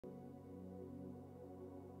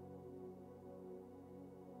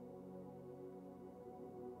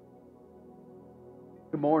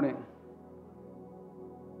morning.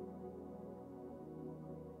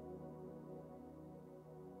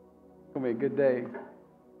 It's going to be a good day.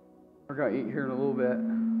 We're going to eat here in a little bit.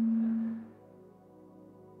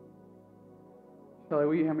 Shelly,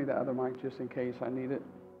 will you hand me the other mic just in case I need it?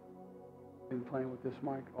 I've been playing with this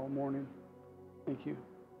mic all morning. Thank you.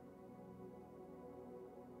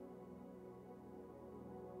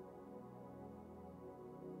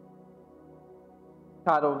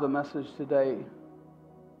 Title of the message today,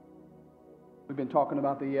 we've been talking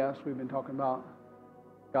about the yes. We've been talking about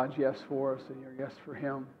God's yes for us and your yes for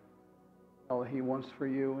Him. All that He wants for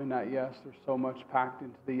you in that yes. There's so much packed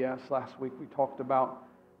into the yes. Last week we talked about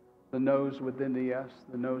the no's within the yes,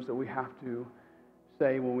 the no's that we have to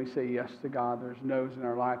say when we say yes to God. There's no's in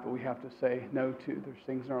our life that we have to say no to. There's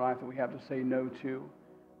things in our life that we have to say no to.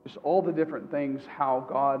 Just all the different things,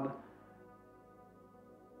 how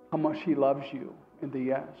much He loves you in the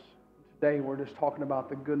yes. Today we're just talking about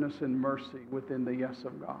the goodness and mercy within the yes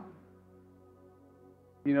of God.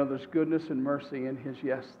 You know, there's goodness and mercy in His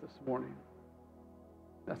yes this morning.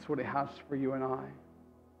 That's what He has for you and I.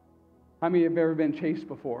 How many have ever been chased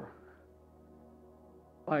before?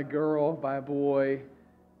 By a girl, by a boy?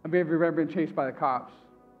 Have you ever been chased by the cops?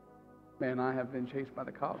 Man, I have been chased by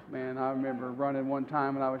the cops. Man, I remember running one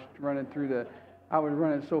time and I was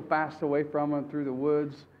running so fast away from them through the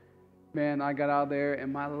woods. Man, I got out there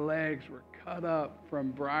and my legs were cut up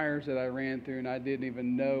from briars that I ran through, and I didn't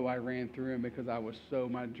even know I ran through them because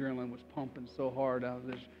my adrenaline was pumping so hard.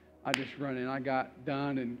 I just running. I got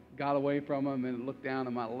done and got away from them and looked down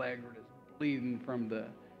and my legs were just bleeding from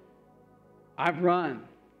I've run.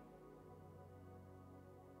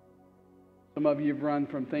 Some of you have run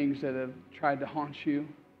from things that have tried to haunt you,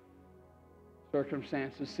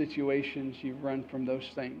 circumstances, situations. You've run from those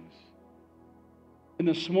things. And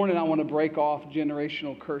this morning I want to break off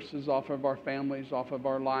generational curses off of our families, off of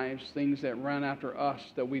our lives, things that run after us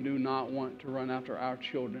that we do not want to run after our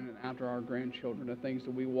children and after our grandchildren, the things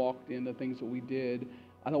that we walked in, the things that we did.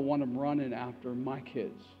 I don't want them running after my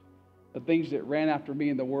kids. The things that ran after me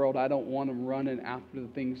in the world, I don't want them running after the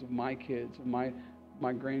things of my kids and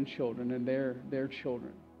my grandchildren and their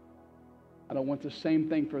children. I don't want the same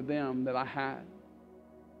thing for them that I had.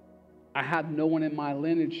 I had no one in my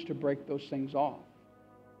lineage to break those things off.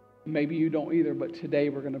 Maybe you don't either, but today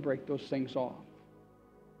we're going to break those things off.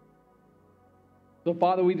 So,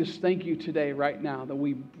 Father, we just thank you today, right now, that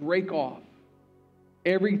we break off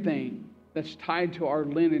everything that's tied to our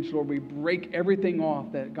lineage, Lord. We break everything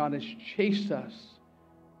off that God has chased us,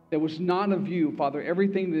 that was not of you, Father.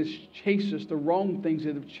 Everything that has chased us, the wrong things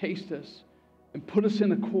that have chased us and put us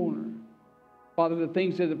in a corner. Father, the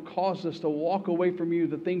things that have caused us to walk away from you,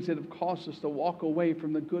 the things that have caused us to walk away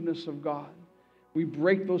from the goodness of God. We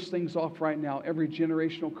break those things off right now. Every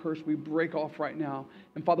generational curse we break off right now.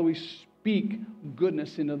 And Father, we speak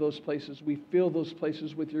goodness into those places. We fill those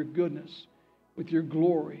places with your goodness, with your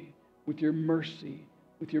glory, with your mercy,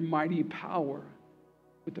 with your mighty power,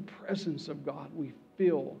 with the presence of God. We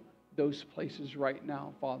fill those places right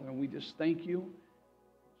now, Father. And we just thank you.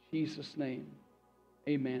 In Jesus' name,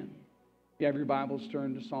 amen. If you have your Bibles,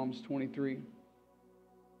 turn to Psalms 23.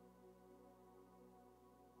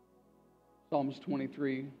 Psalms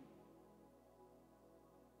 23.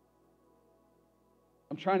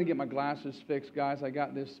 I'm trying to get my glasses fixed, guys. I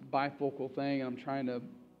got this bifocal thing, and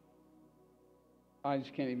I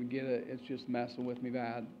just can't even get it. It's just messing with me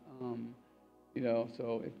bad.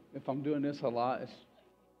 So if I'm doing this a lot,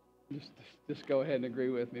 it's just go ahead and agree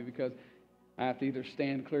with me, because I have to either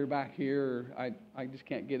stand clear back here or I just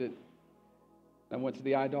can't get it. I went to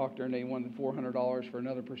the eye doctor, and they wanted $400 for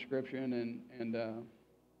another prescription, and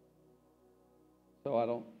so I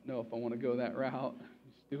don't know if I want to go that route.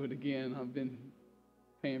 Just do it again. I've been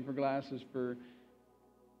paying for glasses for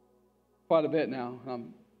quite a bit now.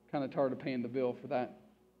 I'm kind of tired of paying the bill for that.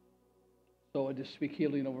 So I just speak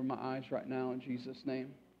healing over my eyes right now in Jesus'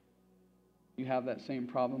 name. You have that same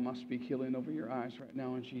problem. I speak healing over your eyes right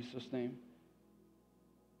now in Jesus' name.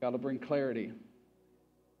 Got to bring clarity.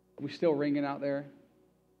 Are we still ringing out there?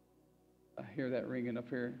 I hear that ringing up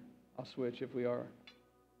here. I'll switch if we are.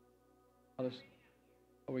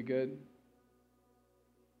 Are we good?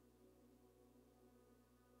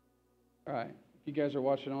 All right. If you guys are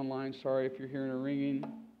watching online, sorry if you're hearing a ringing.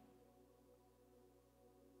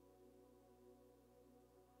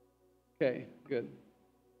 Okay, good.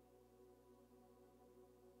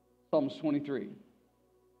 Psalms 23.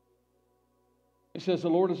 It says, "The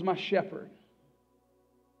Lord is my shepherd.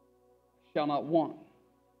 I shall not want.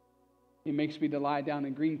 He makes me to lie down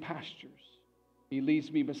in green pastures. He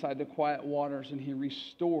leads me beside the quiet waters, and He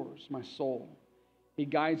restores my soul. He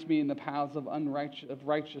guides me in the paths of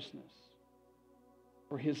righteousness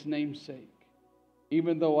for his name's sake.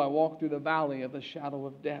 Even though I walk through the valley of the shadow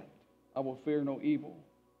of death, I will fear no evil.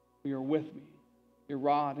 For you are with me. Your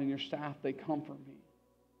rod and your staff, they comfort me.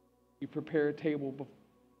 You prepare a table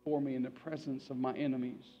before me in the presence of my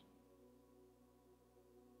enemies.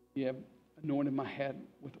 You have anointed my head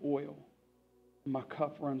with oil, and my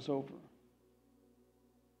cup runs over.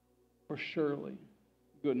 For surely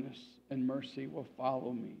goodness and mercy will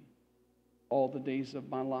follow me all the days of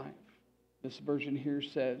my life. This version here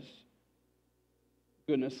says,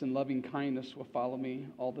 goodness and loving kindness will follow me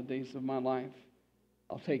all the days of my life.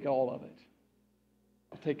 I'll take all of it.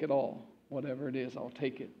 I'll take it all. Whatever it is, I'll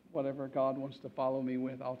take it. Whatever God wants to follow me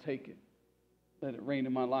with, I'll take it. Let it reign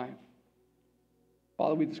in my life.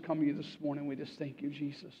 Father, we just come to you this morning. We just thank you,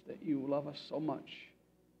 Jesus, that you love us so much.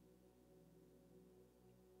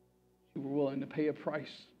 You were willing to pay a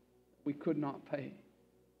price we could not pay,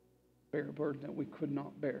 bear a burden that we could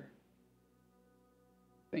not bear.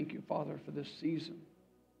 Thank you, Father, for this season,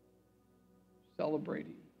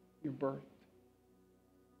 celebrating your birth.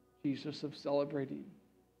 Jesus, of celebrating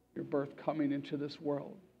your birth coming into this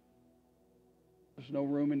world. There's no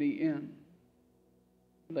room in the inn,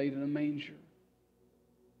 laid in a manger.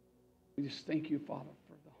 We just thank you, Father,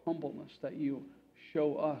 for the humbleness that you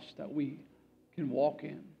show us that we can walk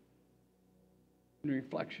in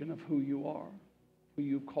reflection of who you are, who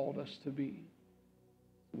you've called us to be.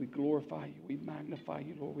 We glorify you. We magnify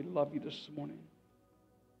you, Lord. We love you this morning.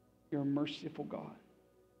 You're a merciful God.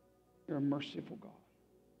 You're a merciful God.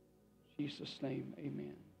 In Jesus' name,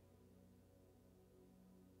 amen.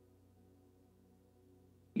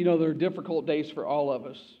 You know, there are difficult days for all of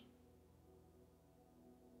us.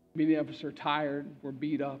 Many of us are tired. We're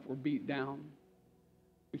beat up. We're beat down.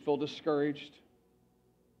 We feel discouraged.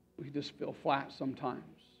 We just feel flat sometimes.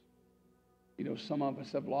 You know, some of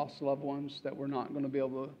us have lost loved ones that we're not going to be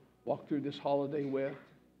able to walk through this holiday with.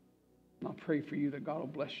 And I pray for you that God will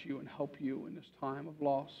bless you and help you in this time of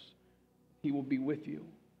loss. He will be with you.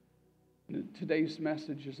 And today's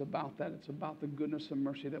message is about that. It's about the goodness and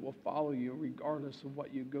mercy that will follow you regardless of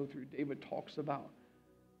what you go through. David talks about,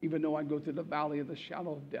 even though I go through the valley of the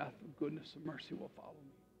shadow of death, goodness and mercy will follow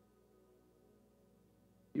me.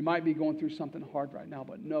 You might be going through something hard right now,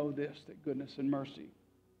 but know this, that goodness and mercy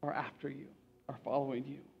are after you, are following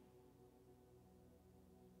you.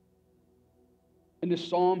 In this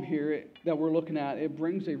psalm here that we're looking at, it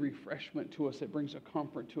brings a refreshment to us. It brings a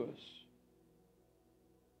comfort to us.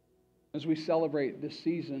 As we celebrate this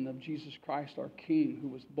season of Jesus Christ, our King, who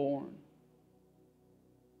was born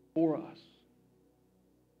for us,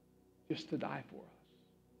 just to die for us.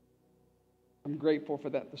 I'm grateful for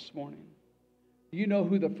that this morning. Do you know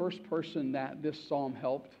who the first person that this psalm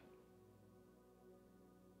helped?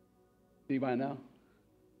 Anybody know?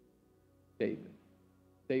 David.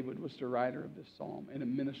 David was the writer of this psalm, and it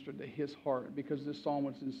ministered to his heart because this psalm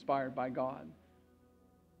was inspired by God.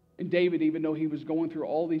 And David, even though he was going through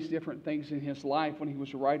all these different things in his life when he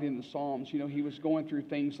was writing the Psalms, you know, he was going through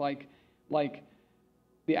things like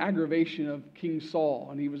the aggravation of King Saul,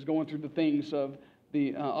 and he was going through the things of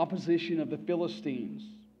the opposition of the Philistines,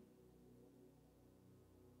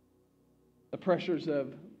 the pressures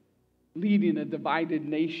of leading a divided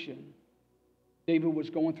nation. David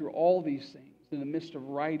was going through all these things in the midst of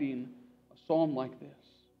writing a psalm like this.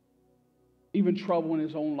 Even trouble in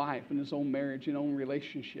his own life, in his own marriage, in own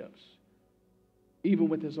relationships. Even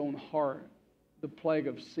with his own heart, the plague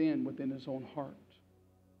of sin within his own heart.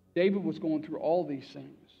 David was going through all these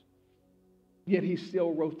things. Yet he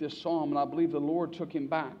still wrote this psalm, and I believe the Lord took him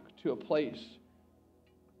back to a place.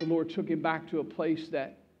 The Lord took him back to a place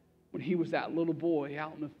that when he was that little boy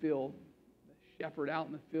out in the field, the shepherd out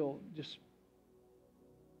in the field, just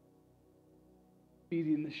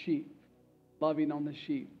feeding the sheep, loving on the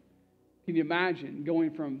sheep. Can you imagine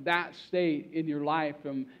going from that state in your life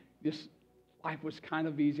from just life was kind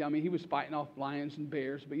of easy? I mean, he was fighting off lions and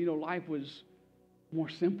bears, but you know, life was more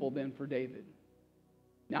simple than for David.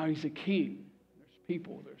 Now he's a king. There's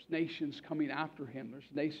people, there's nations coming after him. There's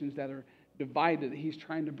nations that are divided that he's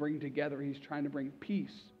trying to bring together. He's trying to bring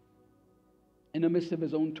peace in the midst of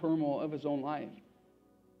his own turmoil of his own life.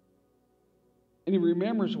 And he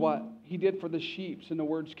remembers what he did for the sheep, and the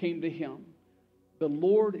words came to him. The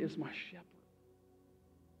Lord is my shepherd.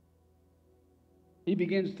 He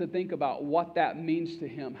begins to think about what that means to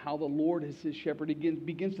him, how the Lord is his shepherd. He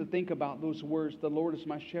begins to think about those words, the Lord is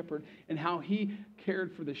my shepherd, and how he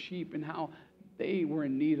cared for the sheep and how they were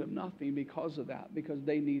in need of nothing because of that, because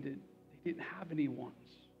they didn't have any wants.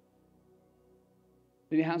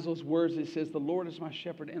 Then he has those words that says, the Lord is my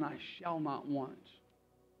shepherd and I shall not want.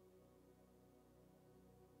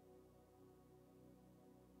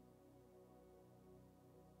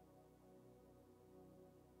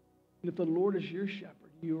 And if the Lord is your shepherd,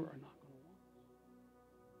 you are not going to want.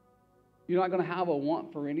 You're not going to have a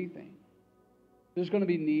want for anything. There's going to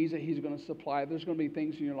be needs that He's going to supply. There's going to be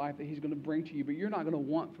things in your life that He's going to bring to you, but you're not going to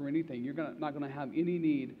want for anything. You're not going to have any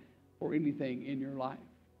need for anything in your life.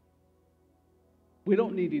 We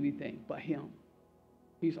don't need anything but Him.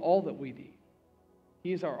 He's all that we need.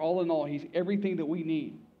 He is our all in all. He's everything that we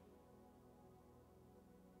need.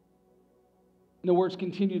 And the words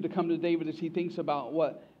continue to come to David as he thinks about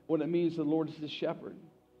what it means the Lord is the shepherd.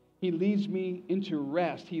 He leads me into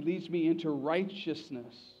rest. He leads me into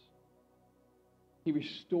righteousness. He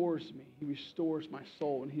restores me. He restores my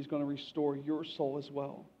soul, and He's going to restore your soul as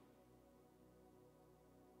well.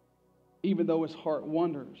 Even though his heart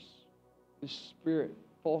wanders, his spirit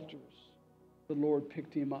falters, the Lord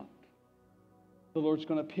picked him up. The Lord's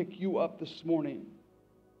going to pick you up this morning.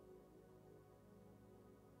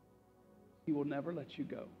 He will never let you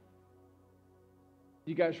go.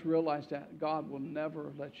 You guys realize that? God will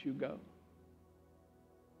never let you go.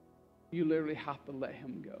 You literally have to let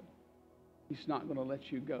Him go. He's not going to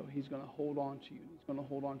let you go. He's going to hold on to you. He's going to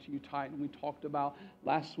hold on to you tight. And we talked about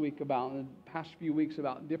last week in the past few weeks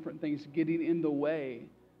about different things getting in the way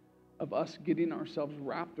of us getting ourselves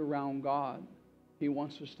wrapped around God. He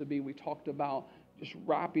wants us to be. We talked about just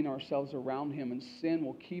wrapping ourselves around Him, and sin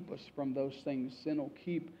will keep us from those things. Sin will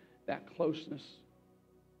keep that closeness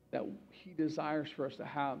that He desires for us to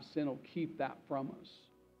have. Sin will keep that from us.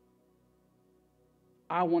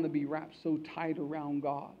 I want to be wrapped so tight around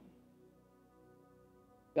God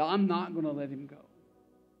that I'm not going to let Him go.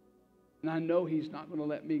 And I know He's not going to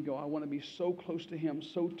let me go. I want to be so close to Him,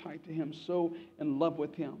 so tight to Him, so in love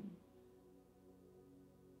with Him.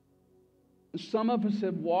 And some of us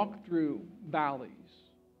have walked through valleys.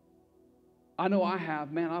 I know I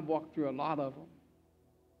have. Man, I've walked through a lot of them.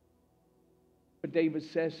 But David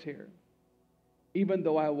says here, even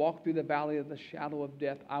though I walk through the valley of the shadow of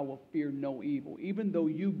death, I will fear no evil. Even though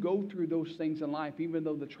you go through those things in life, even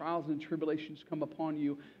though the trials and tribulations come upon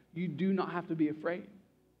you, you do not have to be afraid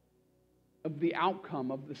of the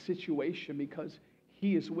outcome of the situation, because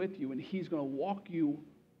He is with you, and He's going to walk you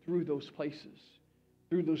through those places,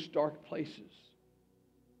 through those dark places,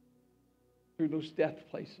 through those death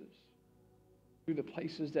places, through the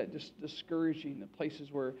places that just discouraging, the places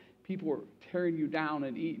where people are tearing you down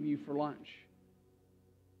and eating you for lunch.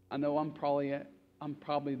 I know I'm probably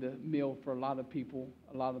the meal for a lot of people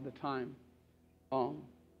a lot of the time. I'm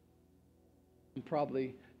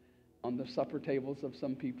probably on the supper tables of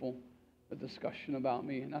some people, a discussion about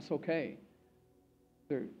me, and that's okay.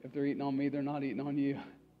 If they're eating on me, they're not eating on you.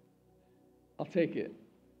 I'll take it.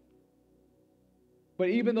 But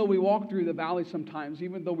even though we walk through the valley sometimes,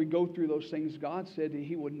 even though we go through those things, God said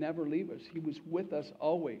He would never leave us. He was with us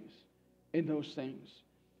always in those things.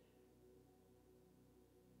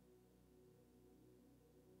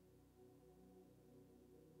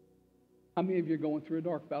 How many of you are going through a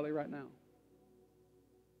dark valley right now?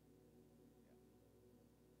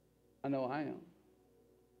 I know I am.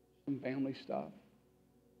 Some family stuff.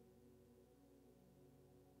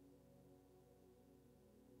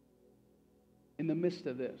 In the midst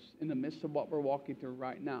of this, in the midst of what we're walking through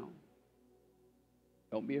right now,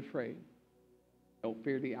 don't be afraid. Don't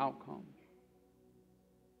fear the outcome.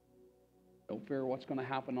 Don't fear what's going to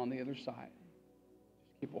happen on the other side.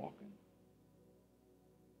 Just keep walking.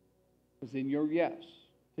 Because in your yes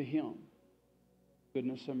to Him,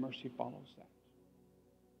 goodness and mercy follows that.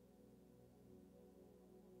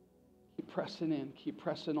 Keep pressing in. Keep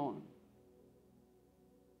pressing on.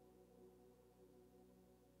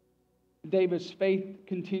 David's faith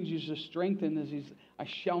continues to strengthen as I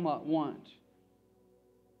shall not want.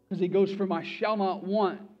 Because he goes from I shall not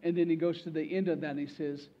want, and then he goes to the end of that and he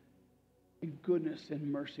says, and goodness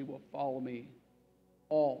and mercy will follow me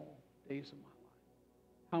all days of my life.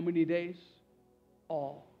 How many days?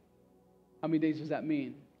 All. How many days does that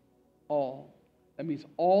mean? All. That means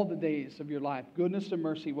all the days of your life. Goodness and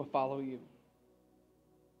mercy will follow you.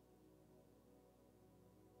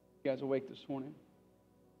 You guys awake this morning?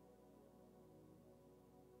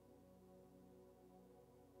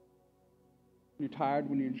 When you're tired,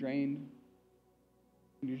 when you're drained,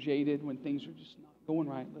 when you're jaded, when things are just not going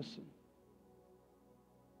right, listen.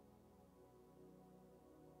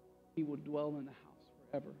 He will dwell in the house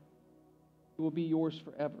forever. It will be yours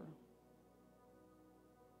forever.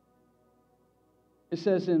 It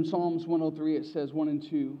says in Psalms 103, it says 1 and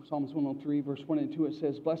 2, Psalms 103, verse 1 and 2, it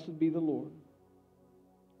says, Blessed be the Lord,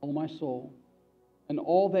 O my soul, and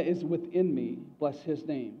all that is within me, bless His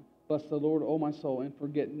name. Bless the Lord, O my soul, and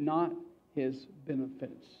forget not His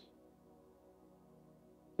benefits.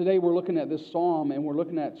 Today we're looking at this psalm, and we're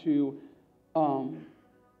looking at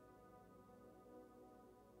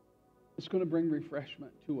It's going to bring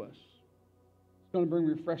refreshment to us. It's going to bring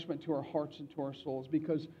refreshment to our hearts and to our souls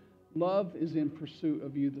because love is in pursuit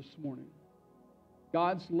of you this morning.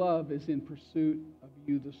 God's love is in pursuit of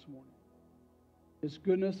you this morning. His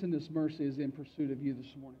goodness and His mercy is in pursuit of you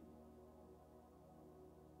this morning.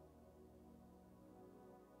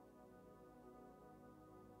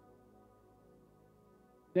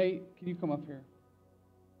 Nate, can you come up here?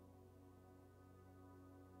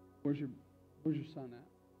 Where's your son at?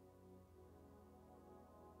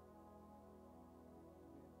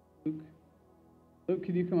 Luke,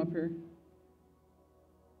 can you come up here?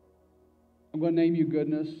 I'm going to name you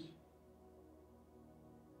goodness.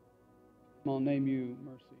 I'm going to name you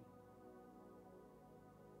mercy.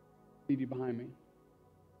 Lead you behind me.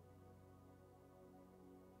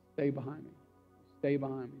 Stay behind me. Stay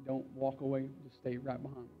behind me. Don't walk away. Just stay right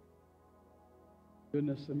behind me.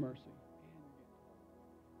 Goodness and mercy.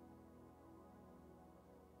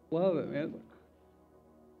 Love it, man.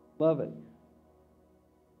 Love it.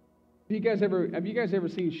 Have you guys ever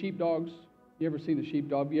seen sheepdogs? You ever seen a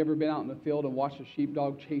sheepdog? Have you ever been out in the field and watched a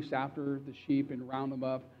sheepdog chase after the sheep and round them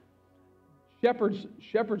up?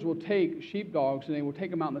 Shepherds will take sheepdogs and they will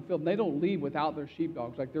take them out in the field. And they don't leave without their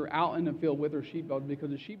sheepdogs. Like they're out in the field with their sheepdogs because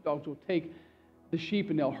the sheepdogs will take the sheep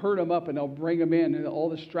and they'll herd them up and they'll bring them in. And all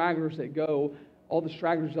the stragglers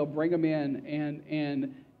they'll bring them in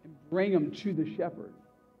and bring them to the shepherd.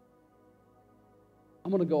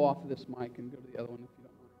 I'm going to go off of this mic and go to the other one if you don't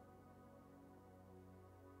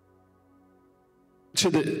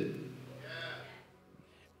mind.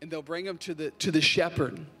 And they'll bring them to the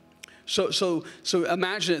shepherd. So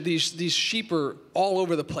imagine it, these sheep are all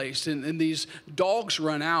over the place, and these dogs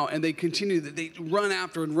run out, and they run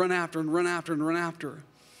after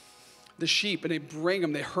the sheep,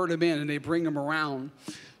 and they herd them in, and they bring them around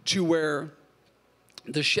to where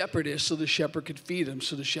the shepherd is, so the shepherd could feed them,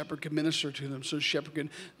 so the shepherd could minister to them, so the shepherd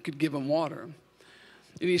could give them water.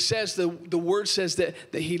 And he says, the word says that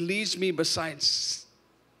he leads me beside still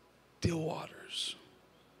waters.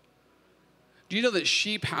 Do you know that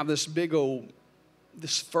sheep have this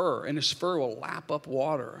fur, and this fur will lap up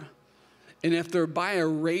water? And if they're by a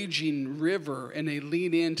raging river and they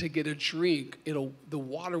lean in to get a drink, the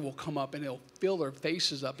water will come up and it'll fill their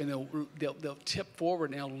faces up, and they'll tip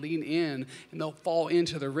forward and they'll lean in and they'll fall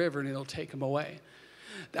into the river and it'll take them away.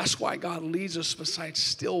 That's why God leads us beside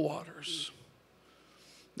still waters.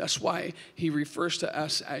 That's why he refers to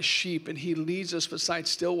us as sheep, and he leads us beside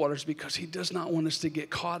still waters because he does not want us to get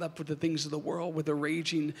caught up with the things of the world, with the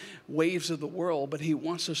raging waves of the world, but he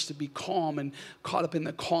wants us to be calm and caught up in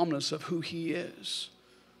the calmness of who he is.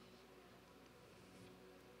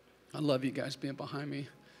 I love you guys being behind me.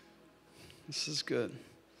 This is good.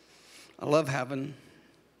 I love having.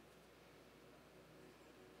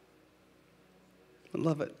 I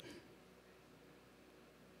love it.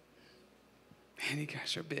 Man, you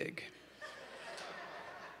guys are big.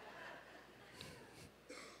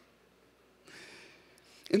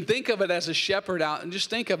 And think of it as a shepherd out, and just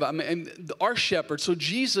think of it, our shepherd. So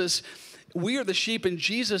Jesus, we are the sheep, and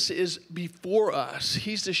Jesus is before us.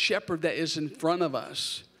 He's the shepherd that is in front of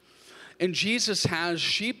us. And Jesus has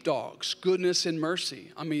sheepdogs, goodness and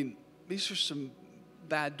mercy. I mean, these are some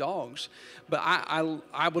bad dogs. But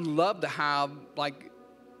I would love to have, like,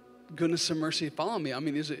 goodness and mercy follow me. I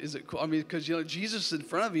mean, is it cool? I mean, because, Jesus is in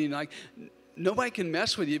front of you, and, like, nobody can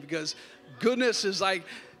mess with you because goodness is like,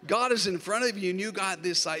 God is in front of you, and you got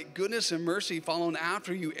this, like, goodness and mercy following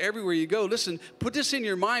after you everywhere you go. Listen, put this in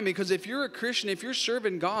your mind, because if you're a Christian, if you're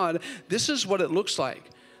serving God, this is what it looks like.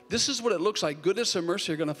 This is what it looks like. Goodness and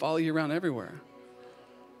mercy are going to follow you around everywhere.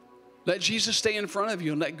 Let Jesus stay in front of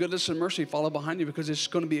you and let goodness and mercy follow behind you, because it's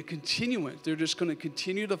going to be a continuance. They're just going to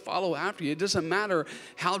continue to follow after you. It doesn't matter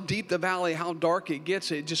how deep the valley, how dark it gets,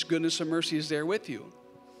 just goodness and mercy is there with you.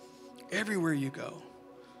 Everywhere you go.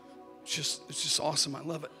 It's just awesome. I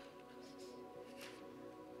love it.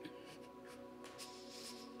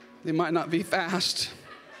 They might not be fast,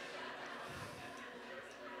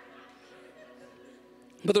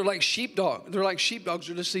 but they're like sheepdogs. They're like sheepdogs.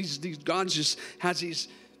 They're just these God just has these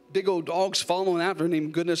big old dogs following after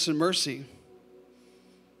named goodness and mercy.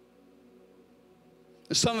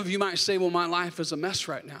 And some of you might say, well, my life is a mess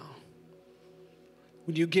right now.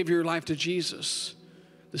 When you give your life to Jesus,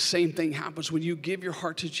 the same thing happens. When you give your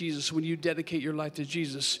heart to Jesus, when you dedicate your life to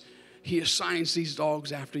Jesus, he assigns these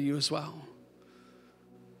dogs after you as well.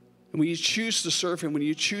 And when you choose to serve him, when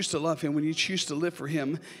you choose to love him, when you choose to live for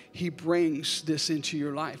him, he brings this into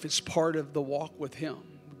your life. It's part of the walk with him.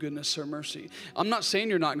 Goodness or mercy. I'm not saying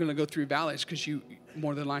you're not going to go through valleys, because you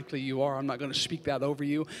more than likely you are. I'm not going to speak that over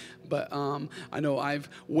you, but I know I've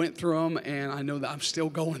went through them, and I know that I'm still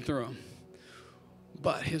going through them.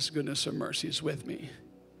 but his goodness and mercy is with me.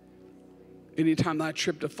 Anytime that I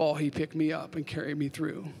tripped or fall, he picked me up and carried me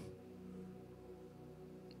through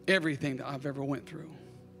everything that I've ever went through.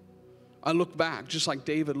 I look back, just like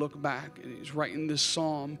David looked back, and he's writing this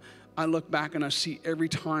psalm. I look back and I see every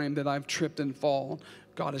time that I've tripped and fallen,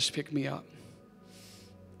 God has picked me up.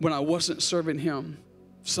 When I wasn't serving him,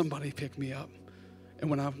 somebody picked me up. And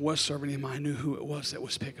when I was serving him, I knew who it was that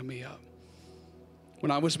was picking me up.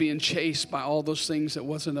 When I was being chased by all those things that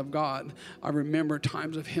wasn't of God, I remember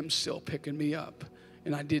times of him still picking me up.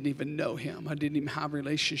 And I didn't even know him. I didn't even have a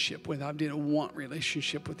relationship with him. I didn't want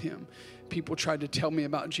relationship with him. People tried to tell me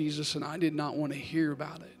about Jesus, and I did not want to hear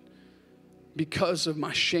about it. Because of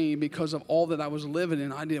my shame, because of all that I was living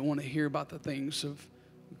in, I didn't want to hear about the things of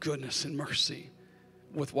goodness and mercy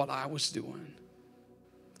with what I was doing.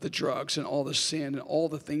 The drugs and all the sin and all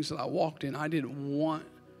the things that I walked in, I didn't want.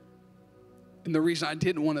 And the reason I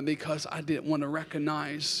didn't want it because I didn't want to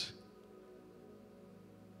recognize,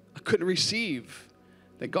 I couldn't receive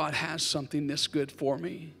that God has something this good for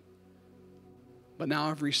me. But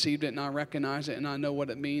now I've received it and I recognize it and I know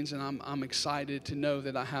what it means, and I'm excited to know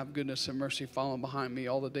that I have goodness and mercy following behind me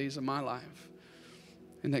all the days of my life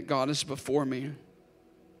and that God is before me.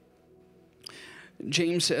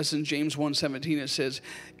 James says in James 1:17, it says,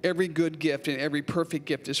 every good gift and every perfect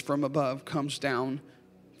gift is from above, comes down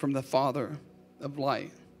from the Father of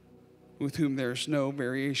light, with whom there is no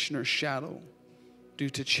variation or shadow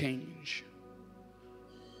due to change.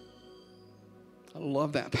 I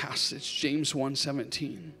love that passage, James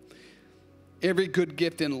 1:17. Every good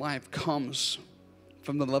gift in life comes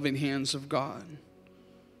from the loving hands of God.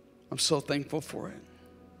 I'm so thankful for it.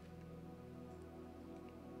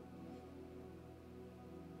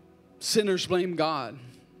 Sinners blame God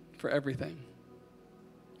for everything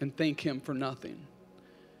and thank him for nothing.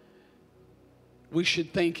 We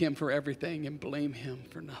should thank him for everything and blame him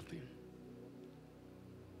for nothing.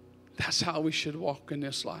 That's how we should walk in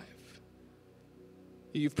this life.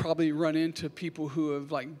 You've probably run into people who have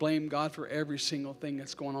blamed God for every single thing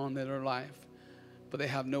that's going on in their life, but they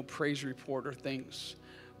have no praise report or thanks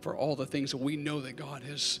for all the things that we know that God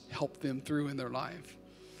has helped them through in their life.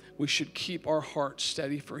 We should keep our hearts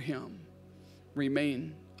steady for him,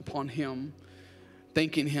 remain upon him,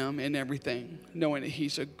 thanking him in everything, knowing that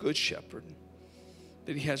he's a good shepherd,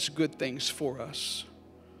 that he has good things for us,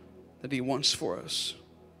 that he wants for us.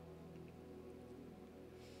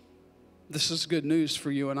 This is good news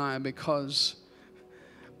for you and I, because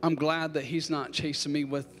I'm glad that he's not chasing me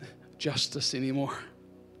with justice anymore.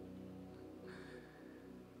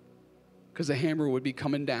 Because the hammer would be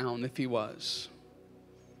coming down if he was.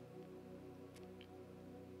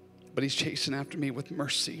 But he's chasing after me with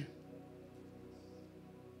mercy.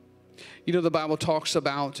 You know, the Bible talks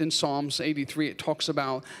about, in Psalms 83, it talks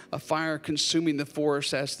about a fire consuming the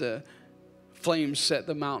forest as the flames set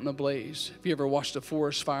the mountain ablaze. If you ever watched a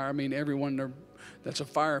forest fire, I mean, everyone that's a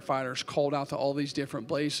firefighter is called out to all these different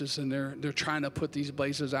blazes, and they're trying to put these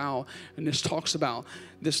blazes out. And this talks about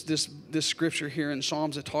this scripture here in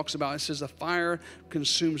Psalms. It talks about, it says, the fire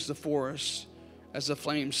consumes the forest as the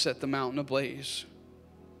flames set the mountain ablaze.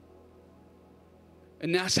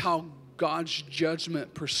 And that's how God's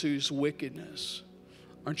judgment pursues wickedness.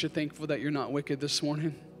 Aren't you thankful that you're not wicked this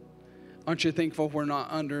morning? Aren't you thankful we're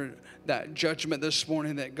not under that judgment this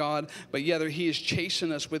morning, that God, but yet he is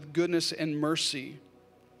chasing us with goodness and mercy.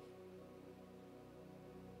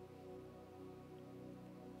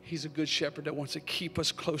 He's a good shepherd that wants to keep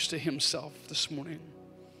us close to himself this morning.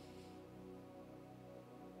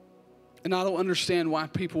 And I don't understand why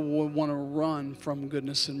people would want to run from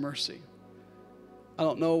goodness and mercy. I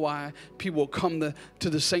don't know why people come to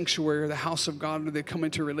the sanctuary or the house of God, or they come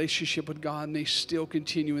into a relationship with God and they still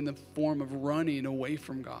continue in the form of running away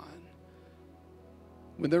from God.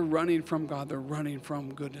 When they're running from God, they're running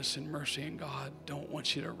from goodness and mercy, and God don't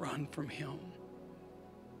want you to run from him.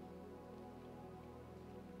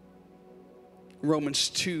 Romans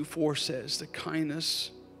 2:4 says, the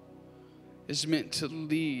kindness is meant to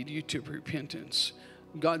lead you to repentance.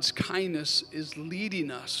 God's kindness is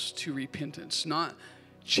leading us to repentance, not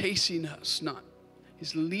chasing us,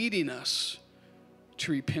 He's leading us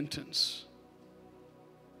to repentance,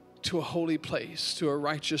 to a holy place, to a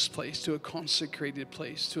righteous place, to a consecrated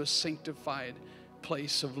place, to a sanctified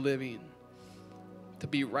place of living, to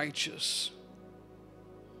be righteous.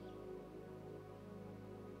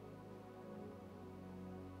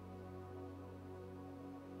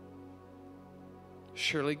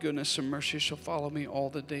 Surely goodness and mercy shall follow me all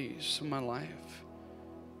the days of my life.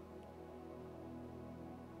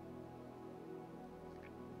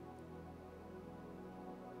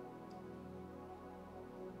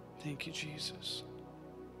 Thank you, Jesus.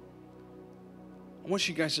 I want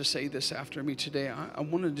you guys to say this after me today. I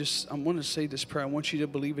want to say this prayer. I want you to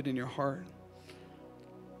believe it in your heart.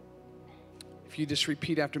 If you just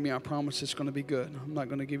repeat after me, I promise it's going to be good. I'm not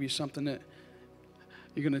going to give you something that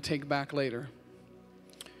you're going to take back later.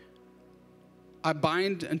 I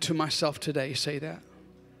bind unto myself today, say that,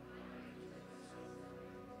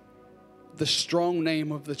 the strong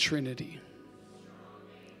name of the Trinity,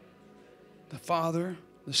 the Father,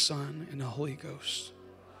 the Son, and the Holy Ghost.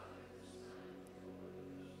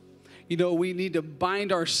 You know, we need to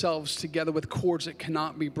bind ourselves together with cords that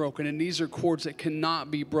cannot be broken. And these are cords that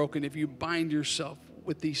cannot be broken if you bind yourself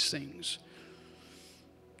with these things.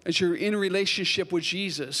 As you're in a relationship with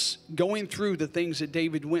Jesus, going through the things that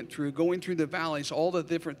David went through, going through the valleys, all the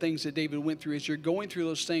different things that David went through, as you're going through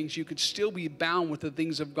those things, you could still be bound with the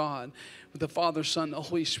things of God, with the Father, Son, the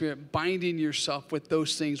Holy Spirit, binding yourself with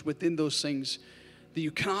those things, within those things that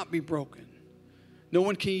you cannot be broken. No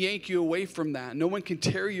one can yank you away from that. No one can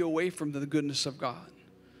tear you away from the goodness of God.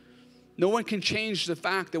 No one can change the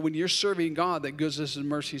fact that when you're serving God, that goodness and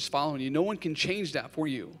mercy is following you. No one can change that for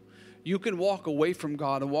you. You can walk away from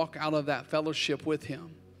God and walk out of that fellowship with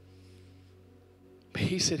Him. But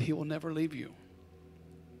He said He will never leave you.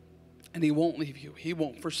 And He won't leave you. He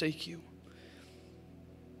won't forsake you.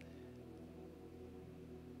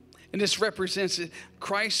 And this represents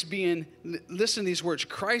Christ being, listen to these words,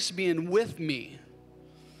 Christ being with me.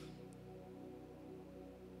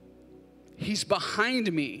 He's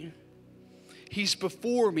behind me. He's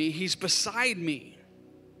before me. He's beside me.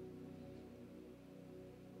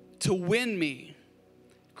 To win me.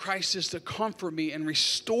 Christ is to comfort me and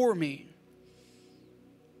restore me.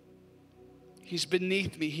 He's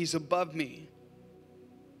beneath me. He's above me.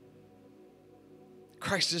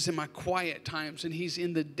 Christ is in my quiet times, and He's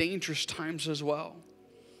in the dangerous times as well.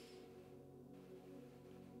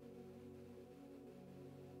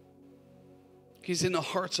 He's in the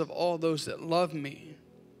hearts of all those that love me.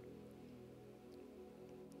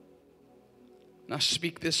 And I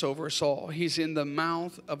speak this over us all. He's in the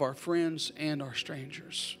mouth of our friends and our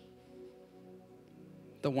strangers.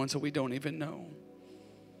 The ones that we don't even know.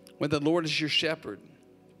 When the Lord is your shepherd,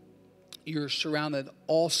 you're surrounded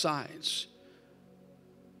all sides.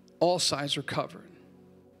 All sides are covered.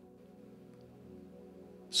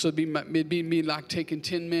 So it'd be me like taking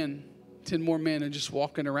 10 more men and just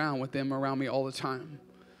walking around with them around me all the time.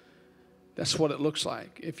 That's what it looks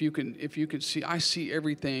like. If you can see, I see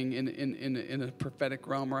everything in a prophetic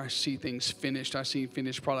realm, or I see things finished. I see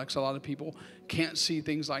finished products. A lot of people can't see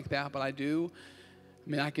things like that, but I do. I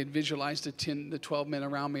mean, I could visualize the 12 men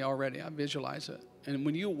around me already. I visualize it. And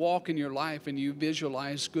when you walk in your life and you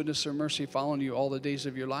visualize goodness or mercy following you all the days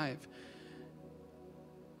of your life,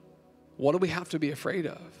 what do we have to be afraid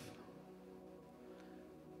of?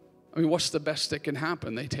 I mean, what's the best that can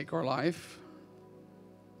happen? They take our life.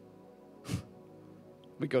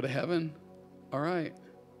 We go to heaven. All right.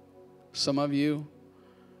 Some of your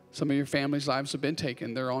family's lives have been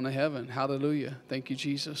taken. They're on to heaven. Hallelujah. Thank you,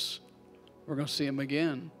 Jesus. We're going to see Him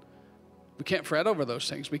again. We can't fret over those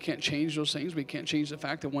things. We can't change those things. We can't change the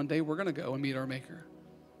fact that one day we're going to go and meet our Maker.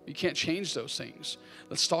 You can't change those things.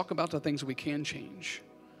 Let's talk about the things we can change.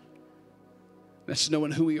 That's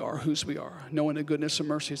knowing who we are, whose we are. Knowing the goodness and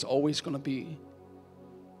mercy is always going to be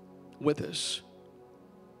with us.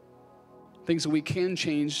 Things that we can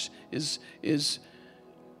change is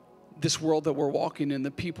this world that we're walking in, the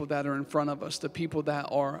people that are in front of us, the people that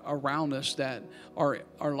are around us, that our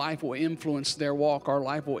life will influence their walk. Our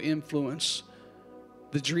life will influence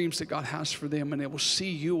the dreams that God has for them, and they will see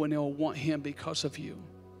you and they will want Him because of you.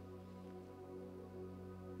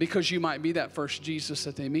 Because you might be that first Jesus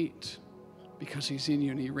that they meet. Because He's in you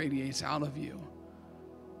and He radiates out of you.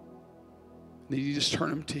 Then you just turn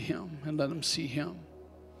them to Him and let them see Him.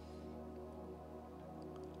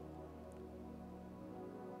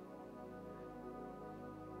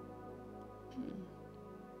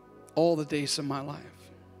 All the days of my life.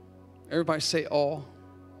 Everybody say all.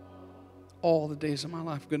 All the days of my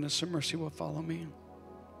life, goodness and mercy will follow me.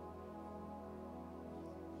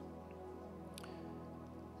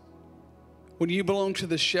 When you belong to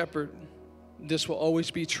the shepherd, this will always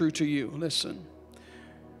be true to you. Listen,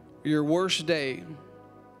 your worst day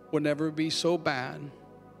will never be so bad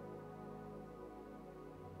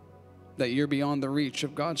that you're beyond the reach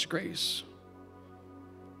of God's grace.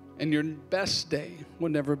 And your best day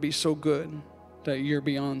will never be so good that you're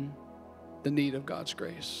beyond the need of God's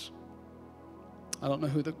grace. I don't know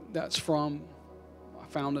who that's from. I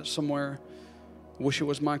found it somewhere. I wish it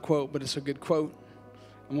was my quote, but it's a good quote.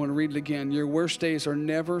 I'm going to read it again. Your worst days are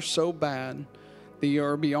never so bad that you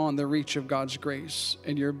are beyond the reach of God's grace.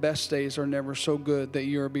 And your best days are never so good that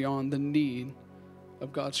you are beyond the need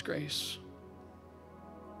of God's grace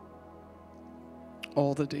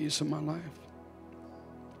all the days of my life.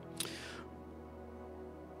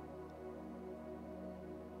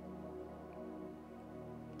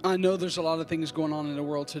 I know there's a lot of things going on in the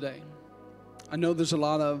world today. I know there's a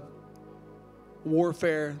lot of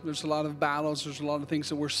warfare. There's a lot of battles. There's a lot of things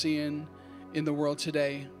that we're seeing in the world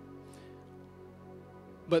today.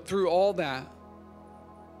 But through all that,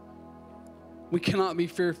 we cannot be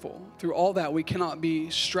fearful. Through all that, we cannot be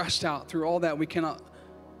stressed out. Through all that, we cannot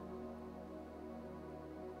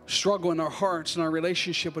struggle in our hearts and our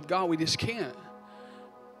relationship with God. We just can't.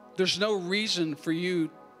 There's no reason for you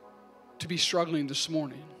to be struggling this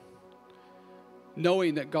morning,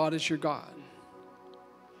 knowing that God is your God.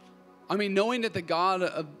 I mean, knowing that the God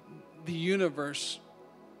of the universe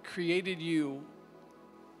created you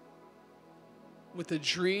with a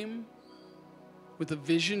dream, with a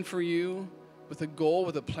vision for you, with a goal,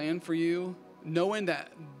 with a plan for you, knowing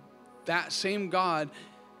that that same God,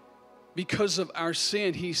 because of our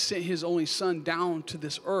sin, he sent his only son down to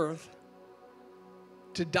this earth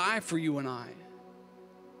to die for you and I,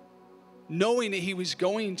 knowing that he was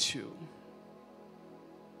going to.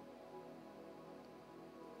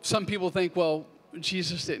 Some people think, well,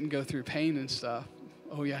 Jesus didn't go through pain and stuff.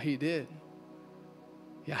 Oh, yeah, he did.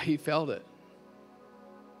 Yeah, he felt it.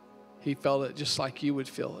 He felt it just like you would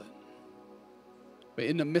feel it. But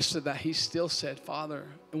in the midst of that, he still said, Father,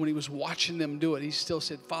 and when he was watching them do it, he still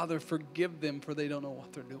said, Father, forgive them, for they don't know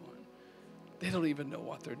what they're doing. They don't even know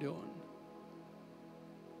what they're doing.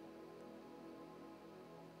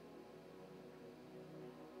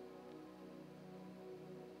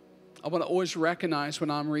 I want to always recognize when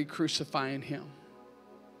I'm re-crucifying him.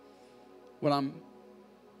 If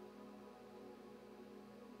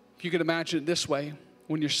you could imagine it this way,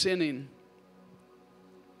 when you're sinning,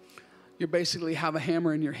 you basically have a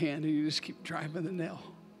hammer in your hand and you just keep driving the nail.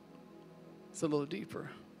 It's a little deeper.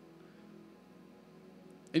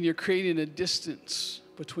 And you're creating a distance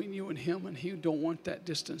between you and him, and he don't want that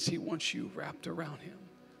distance. He wants you wrapped around him.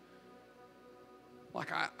 Like,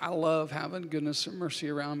 I love having goodness and mercy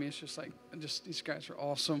around me. It's just like, these guys are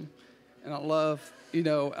awesome. And I love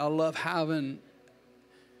having,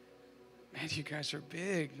 man, you guys are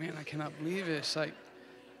big. Man, I cannot believe it. It's like,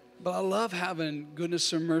 but I love having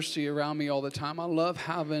goodness and mercy around me all the time. I love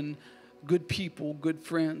having good people, good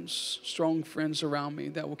friends, strong friends around me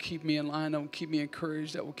that will keep me in line, that will keep me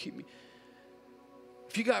encouraged, that will keep me.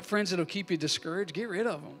 If you got friends that will keep you discouraged, get rid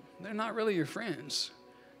of them. They're not really your friends.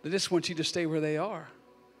 They just want you to stay where they are.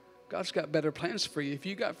 God's got better plans for you. If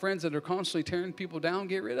you got friends that are constantly tearing people down,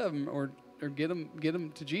 get rid of them or get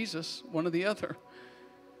them to Jesus, one or the other.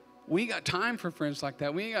 We ain't got time for friends like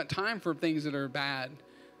that. We ain't got time for things that are bad.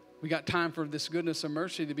 We got time for this goodness and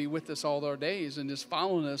mercy to be with us all our days and just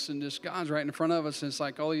following us, and just God's right in front of us. And it's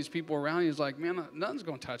like all these people around you is like, man, nothing's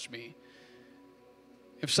going to touch me.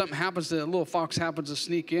 If something happens, that a little fox happens to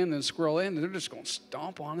sneak in and squirrel in, they're just going to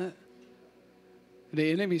stomp on it. The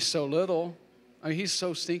enemy's so little. I mean, he's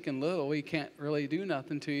so stinking little, he can't really do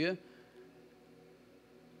nothing to you.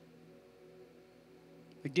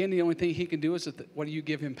 Again, the only thing he can do is what do you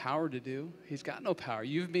give him power to do? He's got no power.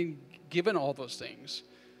 You've been given all those things.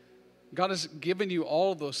 God has given you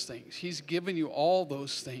all those things. He's given you all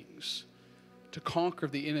those things to conquer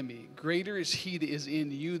the enemy. Greater is he that is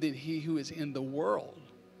in you than he who is in the world.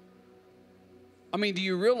 I mean, do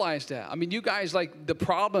you realize that? I mean, you guys, like the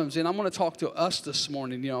problems, and I'm going to talk to us this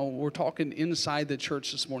morning. You know, we're talking inside the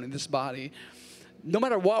church this morning, this body. No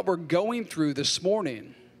matter what we're going through this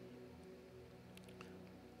morning,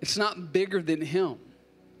 it's not bigger than him.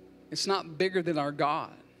 It's not bigger than our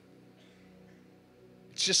God.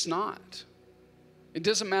 It's just not. It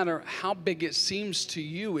doesn't matter how big it seems to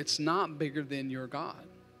you, it's not bigger than your God.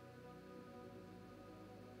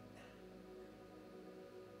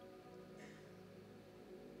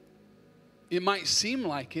 It might seem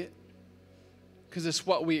like it because it's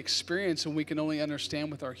what we experience and we can only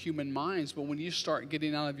understand with our human minds. But when you start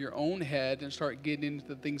getting out of your own head and start getting into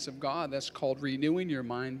the things of God, that's called renewing your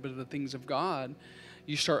mind. But the things of God,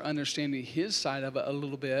 you start understanding his side of it a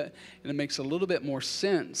little bit, and it makes a little bit more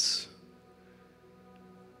sense.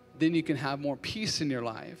 Then you can have more peace in your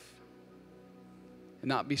life and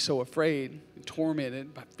not be so afraid and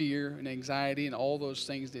tormented by fear and anxiety and all those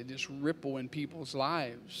things that just ripple in people's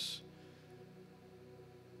lives.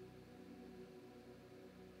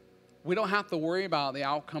 We don't have to worry about the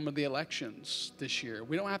outcome of the elections this year.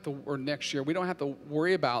 We don't have to, or next year. We don't have to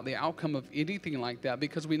worry about the outcome of anything like that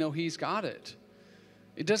because we know he's got it.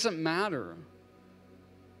 It doesn't matter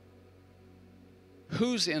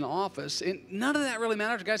who's in office. And none of that really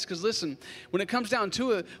matters, guys, because listen, when it comes down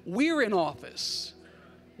to it, we're in office.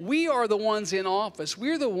 We are the ones in office.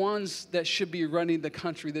 We're the ones that should be running the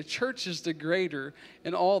country. The church is the greater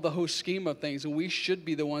in all the whole scheme of things, and we should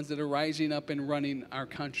be the ones that are rising up and running our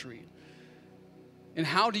country. And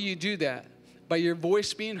how do you do that? By your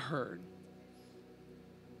voice being heard,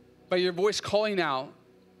 by your voice calling out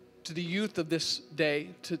to the youth of this day,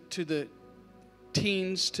 to the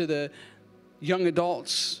teens, to the young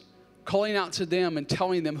adults, calling out to them and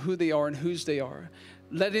telling them who they are and whose they are,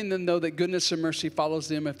 letting them know that goodness and mercy follows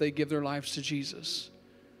them if they give their lives to Jesus.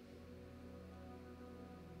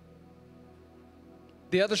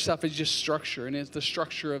 The other stuff is just structure, and it's the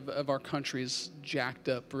structure of our country is jacked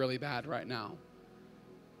up really bad right now.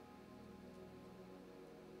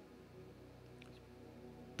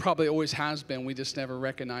 Probably always has been. We just never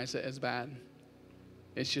recognize it as bad.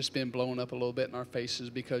 It's just been blowing up a little bit in our faces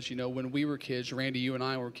because, you know, when we were kids, Randy, you and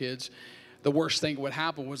I were kids, the worst thing that would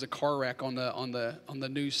happen was a car wreck on the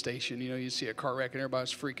news station. You know, you see a car wreck and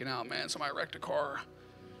everybody's freaking out. Man, somebody wrecked a car.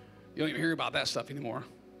 You don't even hear about that stuff anymore.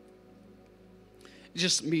 It's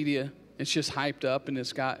just media. It's just hyped up, and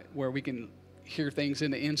it's got where we can hear things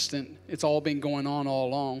in an instant. It's all been going on all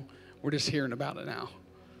along. We're just hearing about it now.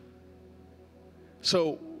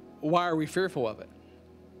 So why are we fearful of it?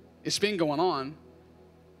 It's been going on.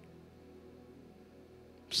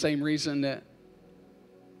 Same reason that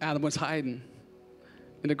Adam was hiding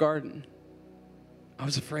in the garden. I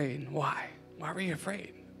was afraid. Why? Why were you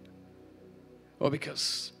afraid? Well,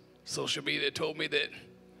 because social media told me that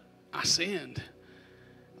I sinned.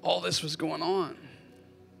 All this was going on.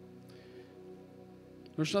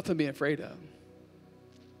 There's nothing to be afraid of.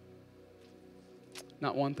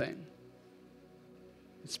 Not one thing.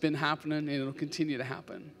 It's been happening, and it'll continue to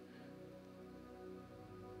happen.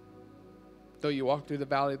 Though you walk through the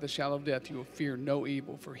valley of the shadow of death, you will fear no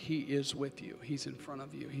evil, for he is with you. He's in front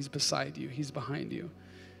of you. He's beside you. He's behind you.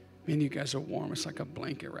 Man, you guys are warm. It's like a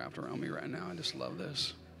blanket wrapped around me right now. I just love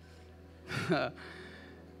this.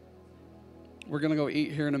 We're going to go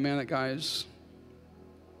eat here in a minute, guys.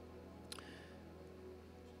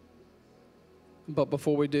 But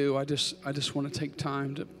before we do, I just want to take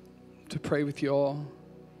time to pray with you all.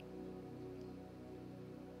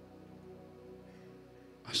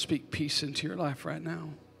 I speak peace into your life right now.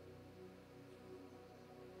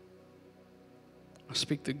 I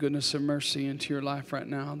speak the goodness and mercy into your life right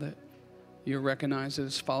now, that you recognize that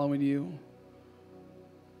it's following you,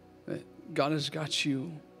 that God has got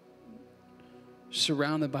you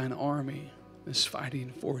surrounded by an army that's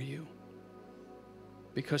fighting for you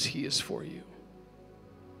because he is for you.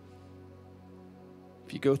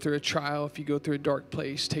 If you go through a trial, if you go through a dark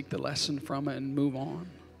place, take the lesson from it and move on.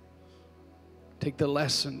 Take the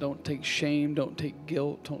lesson. Don't take shame. Don't take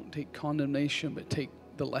guilt. Don't take condemnation, but take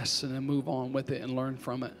the lesson and move on with it and learn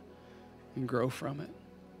from it and grow from it.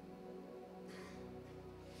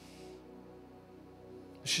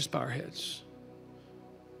 Let's just bow our heads.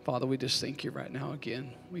 Father, we just thank you right now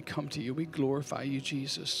again. We come to you. We glorify you,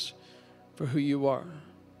 Jesus, for who you are,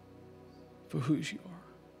 for whose you are.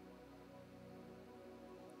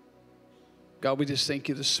 God, we just thank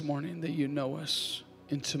you this morning that you know us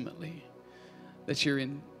intimately, that you're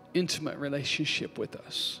in intimate relationship with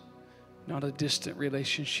us, not a distant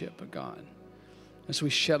relationship, but God. As we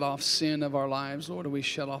shed off sin of our lives, Lord, and we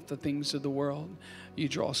shed off the things of the world, you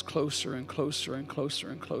draw us closer and closer and closer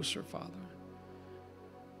and closer, Father.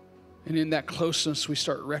 And in that closeness, we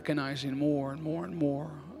start recognizing more and more and more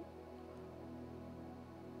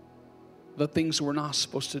the things we're not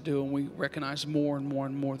supposed to do, and we recognize more and more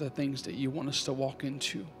and more the things that you want us to walk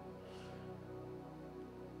into.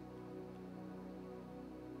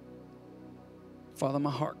 Father,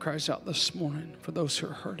 my heart cries out this morning for those who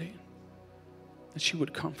are hurting, that you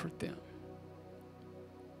would comfort them.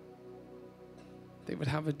 They would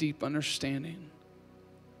have a deep understanding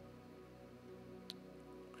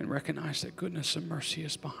and recognize that goodness and mercy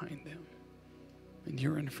is behind them and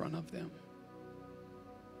you're in front of them.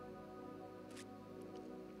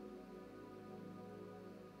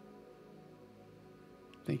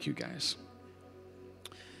 Thank you, guys.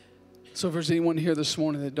 So if there's anyone here this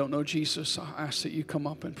morning that don't know Jesus, I ask that you come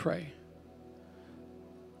up and pray.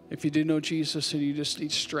 If you do know Jesus and you just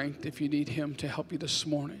need strength, if you need him to help you this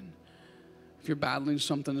morning, if you're battling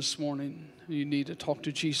something this morning and you need to talk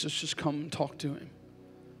to Jesus, just come and talk to him.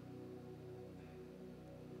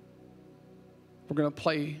 We're going to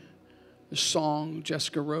play the song,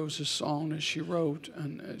 Jessica Rose's song that she wrote,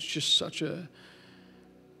 and it's just such a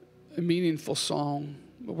meaningful song,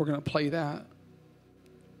 but we're going to play that.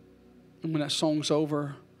 And when that song's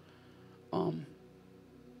over, we're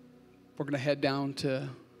going to head down to,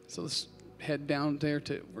 so let's head down there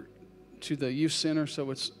to the youth center.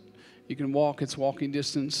 So it's You can walk. It's walking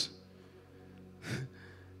distance.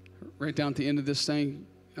 Right down at the end of this thing,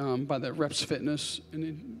 by the Reps Fitness, and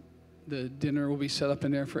then the dinner will be set up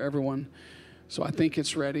in there for everyone. So I think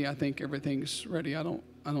it's ready. I think everything's ready. I don't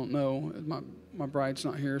know. My bride's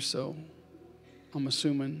not here, so I'm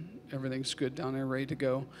assuming everything's good down there, ready to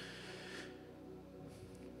go.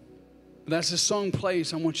 But as this song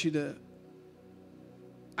plays, I want you to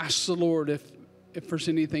ask the Lord if there's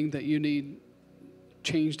anything that you need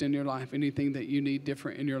changed in your life, anything that you need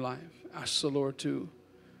different in your life. Ask the Lord to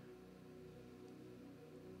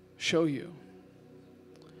show you.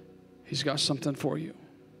 He's got something for you.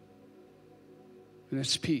 And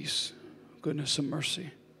it's peace, goodness, and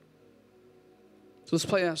mercy. So let's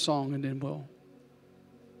play that song, and then we'll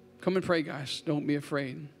come and pray, guys. Don't be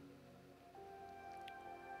afraid.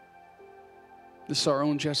 This is our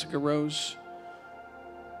own Jessica Rose.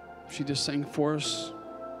 She just sang for us.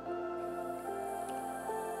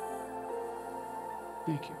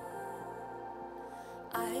 Thank you.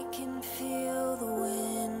 I can feel the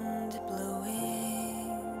wind blowing.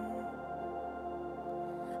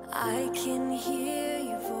 I can hear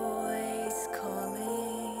your voice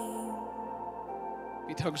calling.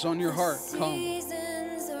 He tugs on your heart. Come.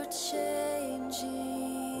 Seasons are changing.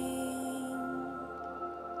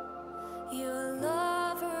 Your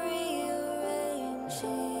love rearranging.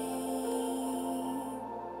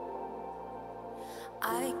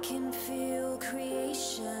 I can feel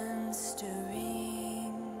creation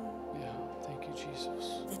stirring. Yeah, thank you,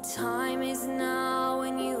 Jesus. The time is now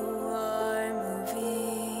when you are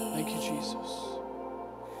moving. Thank you, Jesus.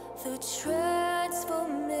 The transformation,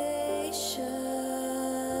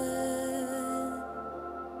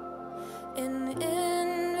 an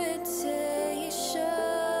invitation.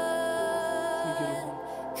 Thank you, Lord.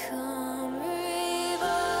 Come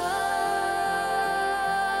revive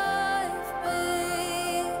me.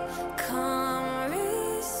 Come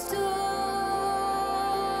restore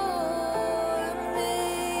me.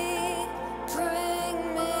 Bring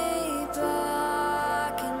me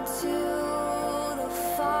back into the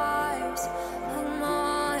fires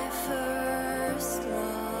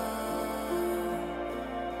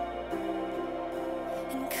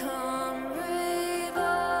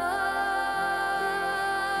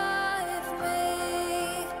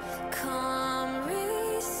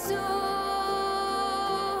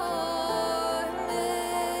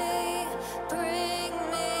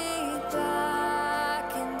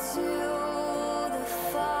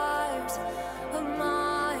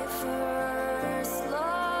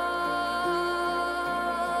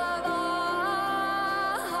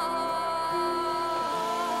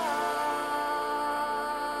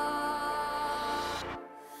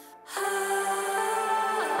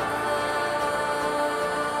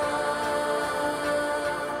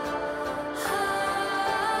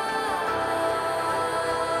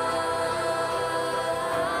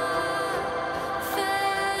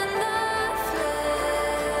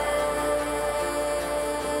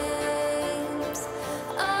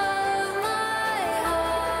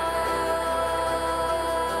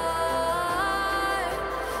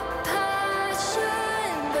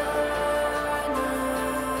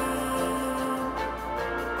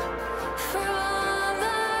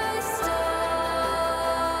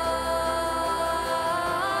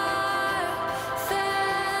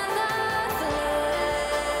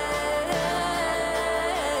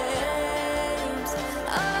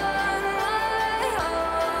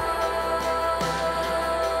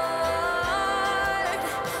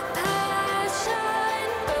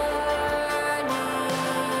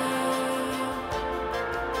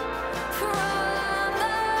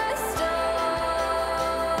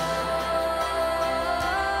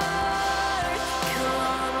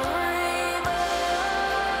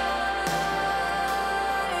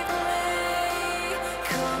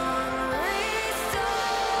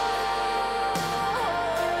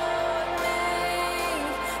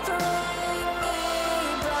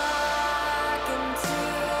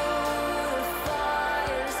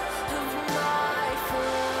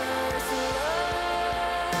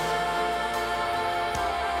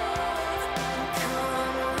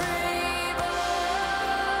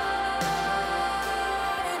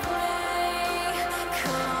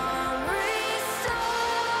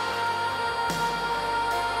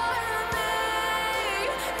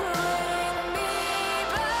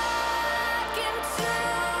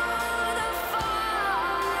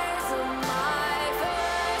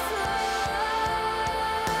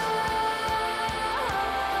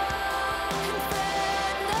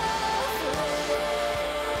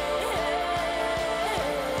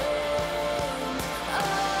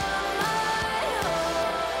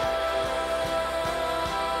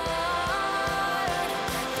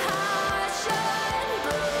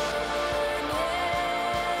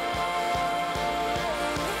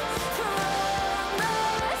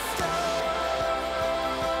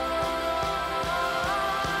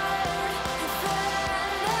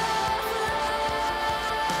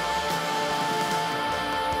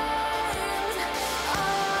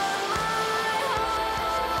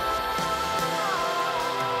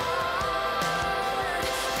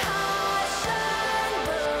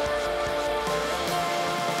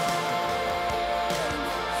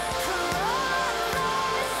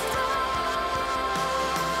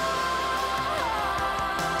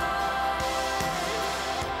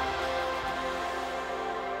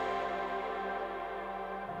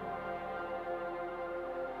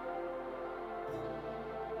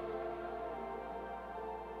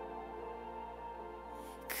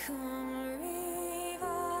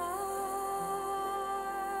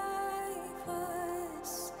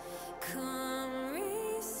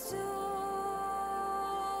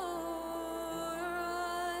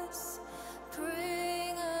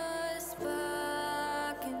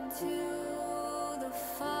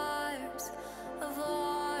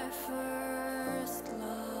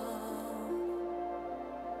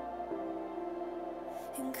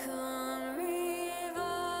Come revive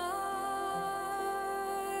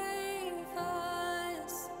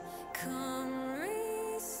us. Come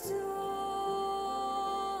restore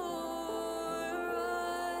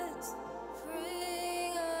us.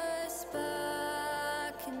 Bring us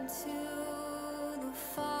back into the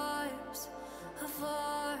fires of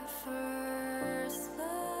our first love.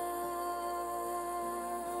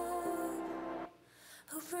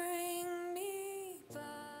 Oh, bring me back.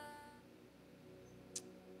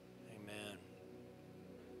 Amen.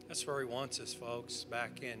 That's where he wants us, folks,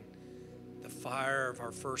 back in the fire of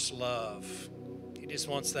our first love. He just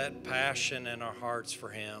wants that passion in our hearts for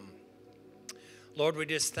him. Lord, we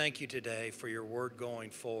just thank you today for your word going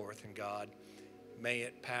forth, and God, may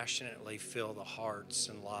it passionately fill the hearts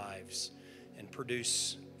and lives and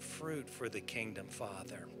produce fruit for the kingdom,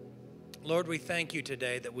 Father. Lord, we thank you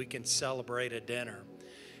today that we can celebrate a dinner.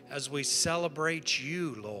 As we celebrate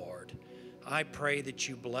you, Lord, I pray that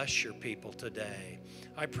you bless your people today.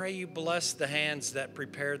 I pray you bless the hands that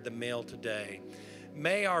prepared the meal today.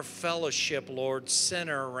 May our fellowship, Lord,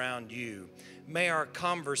 center around you. May our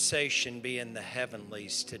conversation be in the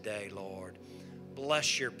heavenlies today, Lord.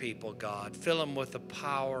 Bless your people, God. Fill them with the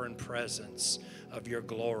power and presence of your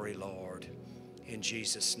glory, Lord. In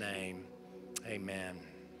Jesus' name, amen.